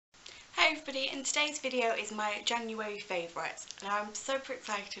everybody, and today's video is my January favourites, and I'm super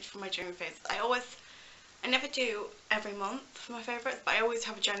excited for my January favourites. I never do every month for my favourites, but I always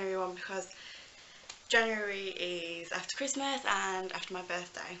have a January one because January is after Christmas and after my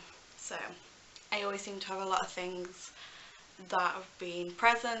birthday, so I always seem to have a lot of things that have been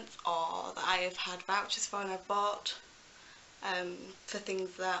presents or that I have had vouchers for and I've bought for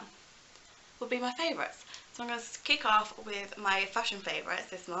things that will be my favourites. So I'm going to kick off with my fashion favourites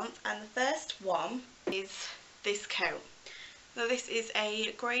this month, and the first one is this coat. Now this is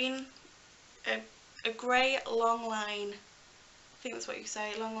a grey long line, I think that's what you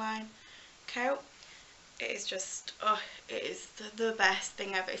say, long line coat. It is just, oh, it is the best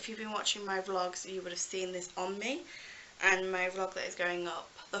thing ever. If you've been watching my vlogs, you would have seen this on me, and my vlog that is going up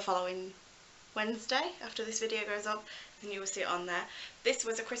the following Wednesday after this video goes up, and you will see it on there. This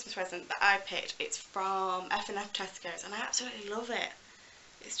was a Christmas present that I picked. It's from F&F Tesco's and I absolutely love it.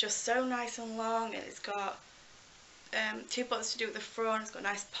 It's just so nice and long, and it's got two buttons to do with the front. It's got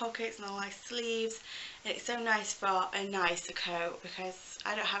nice pockets and nice sleeves, and it's so nice for a nicer coat because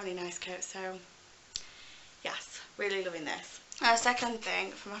I don't have any nice coats, so yes, really loving this. Now, second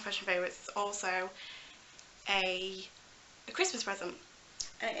thing for my fashion favourites is also a Christmas present,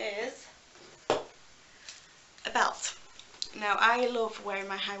 and it is a belt. Now I love wearing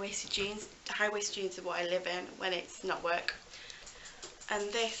my high-waisted jeans. High-waisted jeans are what I live in when it's not work, and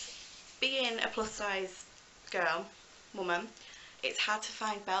this, being a plus size woman, it's hard to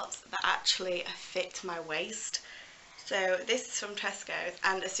find belts that actually fit my waist. So this is from Tesco's,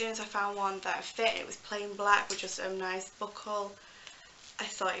 and as soon as I found one that fit, it was plain black with just a nice buckle. I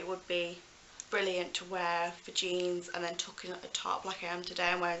thought it would be brilliant to wear for jeans and then tuck in at the top like I am today.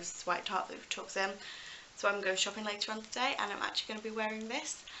 I'm wearing this white top that tucks in. So I'm going shopping later on today, and I'm actually going to be wearing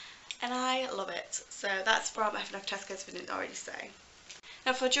this, and I love it. So that's from F&F Tesco's, if I didn't already say.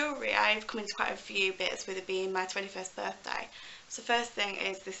 Now for jewellery, I've come into quite a few bits with it being my 21st birthday. So first thing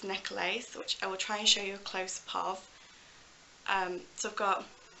is this necklace, which I will try and show you a close-up of. I'll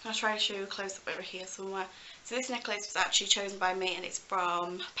try to show you a close-up over here somewhere. So this necklace was actually chosen by me, and it's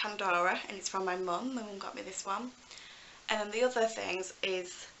from Pandora, and it's from my mum. My mum got me this one. And then the other things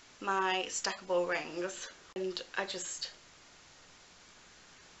is my stackable rings, and I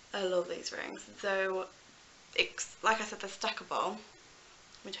love these rings. So it's, like I said, they're stackable.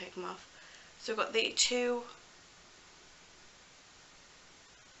 Let me take them off. So I've got the two.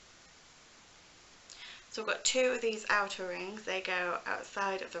 So I've got two of these outer rings. They go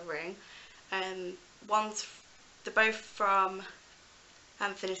outside of the ring, and they're both from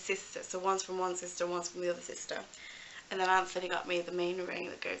Anthony's sister. So one's from one sister, one's from the other sister. And then Anthony got me the main ring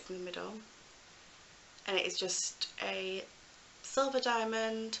that goes in the middle, and it is just a silver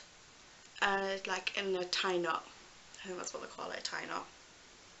diamond, like in a tie knot. I think that's what they call it, a tie knot.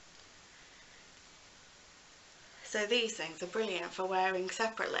 So these things are brilliant for wearing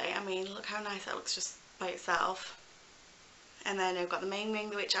separately. I mean, look how nice that looks just by itself. And then I've got the main ring,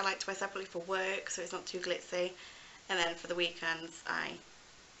 which I like to wear separately for work, so it's not too glitzy. And then for the weekends, I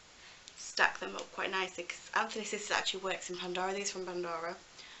stack them up quite nicely, because Anthony's sister actually works in Pandora. These are from Pandora,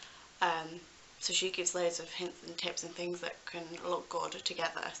 so she gives loads of hints and tips and things that can look good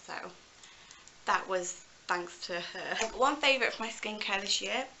together, so that was thanks to her. One favourite for my skincare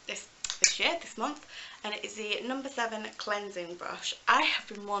this month, and it is the No. 7 cleansing brush. I have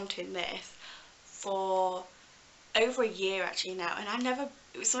been wanting this for over a year actually now, and it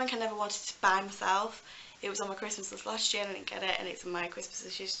was something I never wanted to buy myself. It was on my Christmas list last year and I didn't get it, and it's on my Christmas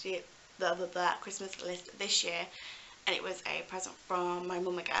list this year, and it was a present from my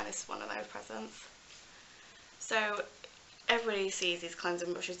mum again. This is one of those presents. So everybody sees these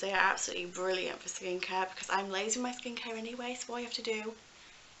cleansing brushes. They are absolutely brilliant for skincare, because I'm lazy with my skincare anyway, so all you have to do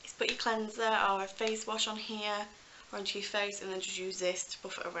is put your cleanser or a face wash on here or onto your face, and then just use this to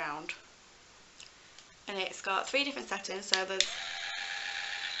buff it around. And it's got 3 different settings, so there's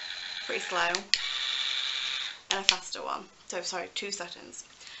pretty slow and a faster one. So sorry, 2 settings.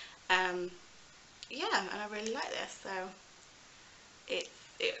 Yeah, and I really like this. So it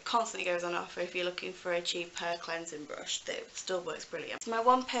constantly goes on offer if you're looking for a cheaper cleansing brush that still works brilliant. So my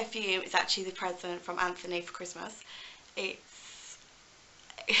one perfume is actually the present from Anthony for Christmas. I've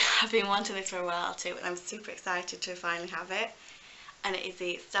been wanting this for a while too, and I'm super excited to finally have it. And it is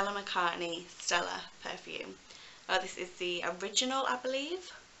the Stella McCartney Stella perfume. This is the original, I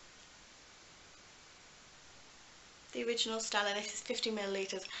believe. The original Stella. This is 50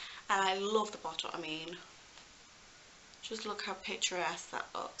 millilitres, and I love the bottle. I mean, just look how picturesque that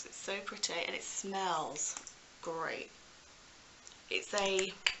looks. It's so pretty, and it smells great. I'd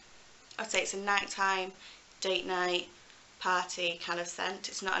say it's a nighttime, date night party kind of scent.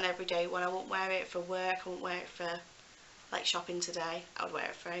 It's not an everyday one. I won't wear it for work, I won't wear it for like shopping today. I would wear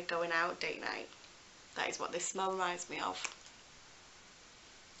it for going out date night. That is what this smell reminds me of.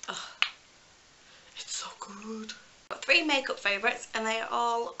 Oh, it's so good. I've got 3 makeup favourites and they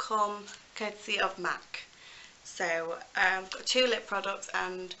all come courtesy of MAC. So I've got 2 lip products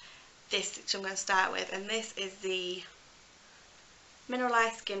and this which I'm going to start with, and this is the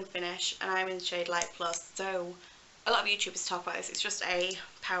Mineralize Skinfinish and I'm in the shade Light Plus. So a lot of YouTubers talk about this. It's just a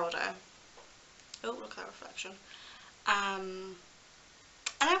powder. Oh, look at that reflection. And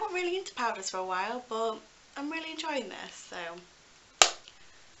I wasn't really into powders for a while, but I'm really enjoying this. So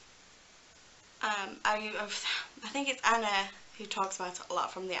I think it's Anna who talks about it a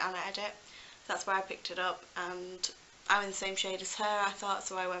lot from the Anna edit. That's where I picked it up, and I'm in the same shade as her, I thought,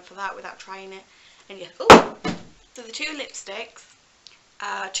 so I went for that without trying it. And yeah, ooh! So the 2 lipsticks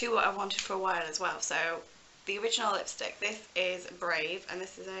are 2 what I've wanted for a while as well. So the original lipstick, this is Brave, and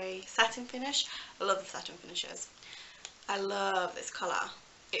this is a satin finish. I love the satin finishes. I love this colour.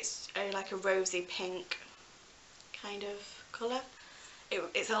 It's like a rosy pink kind of colour.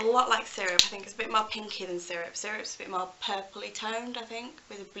 It's a lot like Syrup. I think it's a bit more pinky than Syrup. Syrup's a bit more purpley toned, I think,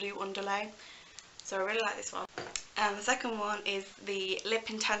 with a blue underlay. So I really like this one. And the second one is the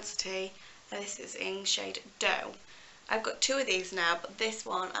Liptensity, and this is in shade Dough. I've got 2 of these now, but this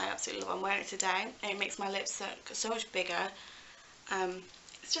one I absolutely love. I'm wearing it today, and it makes my lips so much bigger.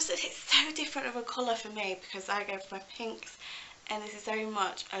 It's just that it's so different of a colour for me because I go for my pinks, and this is very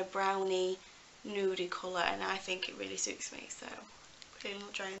much a browny, nudie colour, and I think it really suits me. So really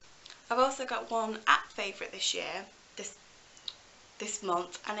enjoying. I've also got one app favourite this year, this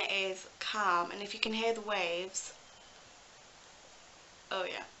month, and it is Calm. And if you can hear the waves, oh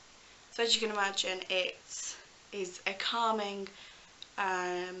yeah. So as you can imagine, it is a calming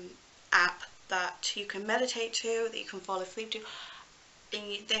app that you can meditate to, that you can fall asleep to. And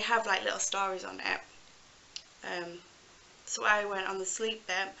they have like little stories on it. So I went on the sleep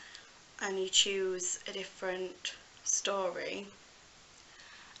bit, and you choose a different story.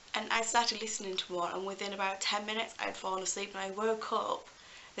 And I started listening to one, and within about 10 minutes I'd fallen asleep, and I woke up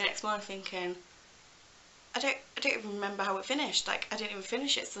the next morning thinking, I don't even remember how it finished. Like, I didn't even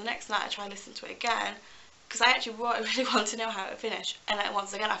finish it. So the next night I tried to listen to it again, because I actually really want to know how it finished. And then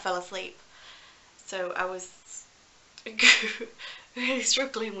once again I fell asleep. So I was really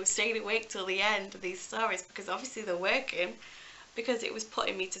struggling with staying awake till the end of these stories, because obviously they're working, because it was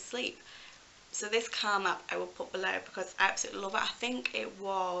putting me to sleep. So this Calm app I will put below because I absolutely love it. I think it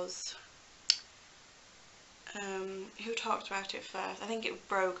was, who talked about it first? I think it was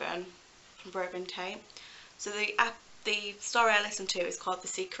Brogan, from Brogan Tape. So the story I listened to is called The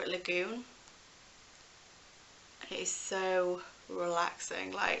Secret Lagoon. It is so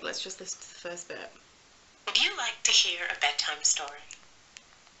relaxing. Like, let's just listen to the first bit. Would you like to hear a bedtime story?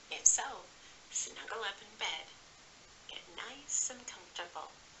 If so, snuggle up in bed, get nice and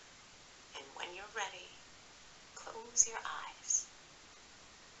comfortable. And when you're ready, close your eyes.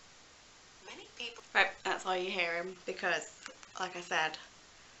 Many people... Right, that's all you hear him, because, like I said,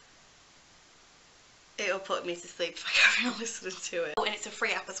 it'll put me to sleep if I carry on listening to it. Oh, and it's a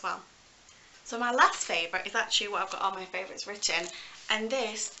free app as well. So my last favourite is actually what I've got all my favourites written, and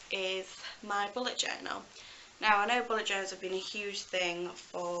this is my bullet journal. Now, I know bullet journals have been a huge thing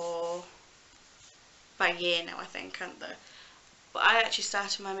for about a year now, I think, haven't they? But I actually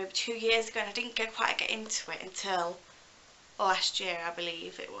started mine maybe 2 years ago, and I didn't quite get into it until last year, I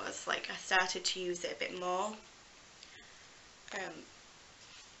believe it was. Like, I started to use it a bit more.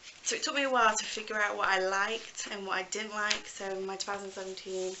 So it took me a while to figure out what I liked and what I didn't like. So my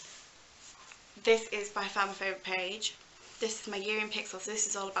 2017, this is by far my favourite page. This is my year in pixels. So this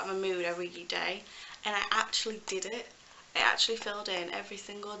is all about my mood every day, and I actually did it. I actually filled in every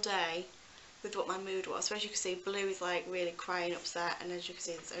single day with what my mood was. So as you can see, blue is like really crying, upset, and as you can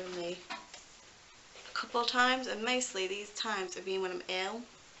see, there's only a couple of times, and mostly these times have been when I'm ill.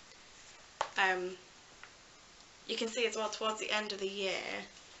 You can see as well towards the end of the year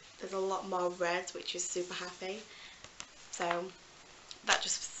there's a lot more reds, which is super happy. So that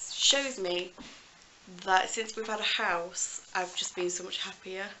just shows me that since we've had a house, I've just been so much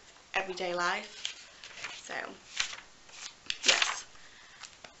happier everyday life. So yes,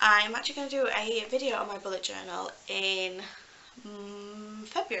 I'm actually going to do a video on my bullet journal in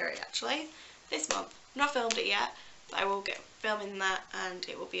February, actually, this month. I've not filmed it yet, but I will get filming that, and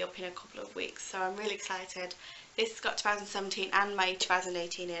it will be up in a couple of weeks, so I'm really excited. This has got 2017 and my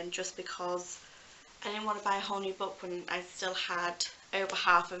 2018 in, just because I didn't want to buy a whole new book when I still had over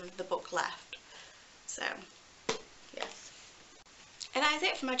half of the book left. So yes. And that is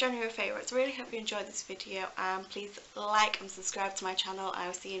it for my January favourites. Really hope you enjoyed this video, and please like and subscribe to my channel. I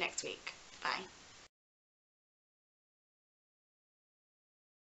will see you next week. Bye.